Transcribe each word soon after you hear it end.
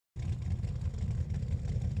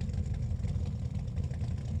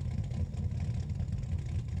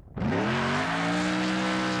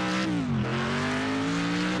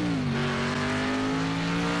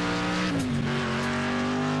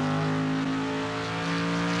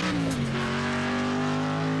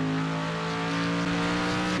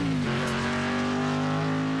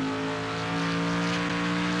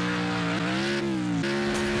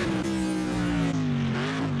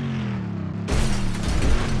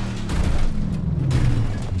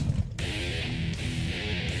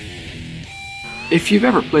If you've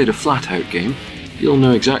ever played a flat-out game, you'll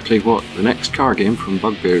know exactly what the next car game from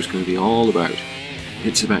Bugbear is going to be all about.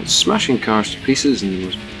 It's about smashing cars to pieces in the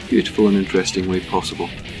most beautiful and interesting way possible.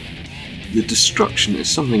 The destruction is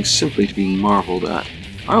something simply to be marvelled at.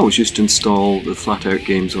 I always used to install the flat-out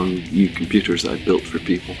games on new computers that I built for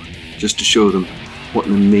people, just to show them what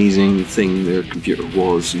an amazing thing their computer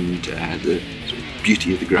was and the sort of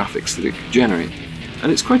beauty of the graphics that it could generate.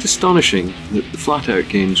 And it's quite astonishing that the flat-out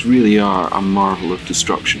games really are a marvel of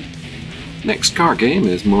destruction. Next car game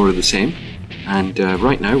is more of the same, and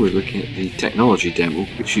right now we're looking at the technology demo,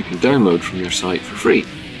 which you can download from their site for free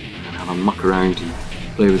and have a muck around and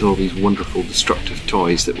play with all these wonderful destructive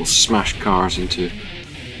toys that will smash cars into,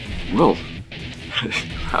 well,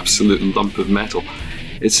 absolute lump of metal.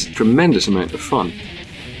 It's a tremendous amount of fun.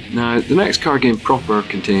 Now, the next car game proper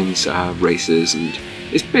contains races, and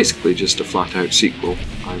it's basically just a flat-out sequel,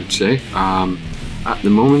 I would say. At the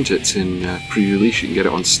moment it's in pre-release. You can get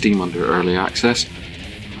it on Steam under Early Access.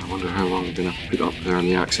 I wonder how long I'm going to put up with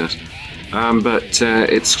Early Access. But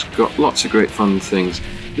it's got lots of great fun things.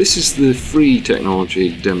 This is the free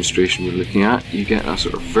technology demonstration we're looking at. You get a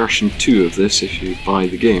sort of version 2 of this if you buy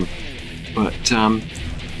the game. But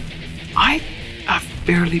I have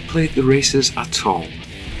barely played the races at all.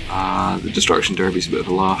 The Destruction Derby is a bit of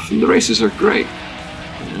a laugh, and the races are great,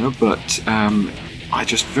 you know, but I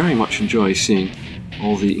just very much enjoy seeing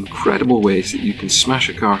all the incredible ways that you can smash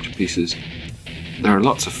a car to pieces. There are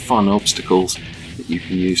lots of fun obstacles that you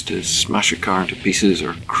can use to smash a car into pieces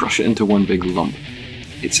or crush it into one big lump.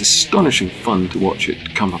 It's astonishing fun to watch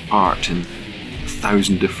it come apart in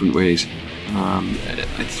 1,000 different ways.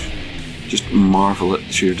 It's just marvel at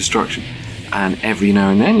the sheer destruction. And every now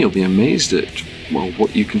and then you'll be amazed at, well,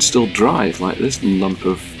 what you can still drive, like this lump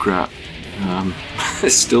of crap.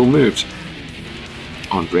 It still moves.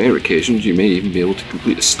 On rare occasions you may even be able to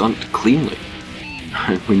complete a stunt cleanly.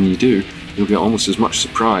 And when you do, you'll get almost as much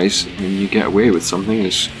surprise when you get away with something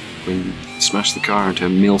as when you smash the car into a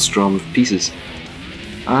maelstrom of pieces.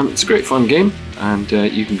 It's a great fun game, and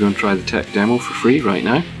you can go and try the tech demo for free right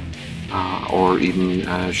now, or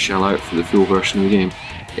even shell out for the full version of the game.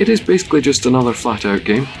 It is basically just another flat-out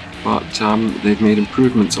game, but they've made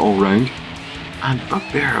improvements all round, and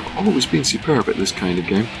Bugbear have always been superb at this kind of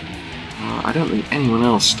game. I don't think anyone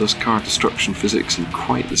else does car destruction physics in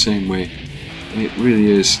quite the same way. It really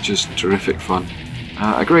is just terrific fun.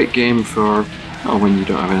 A great game for when you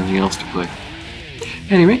don't have anything else to play.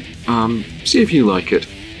 Anyway, see if you like it.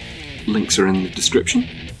 Links are in the description,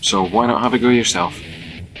 so why not have a go yourself?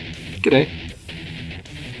 G'day.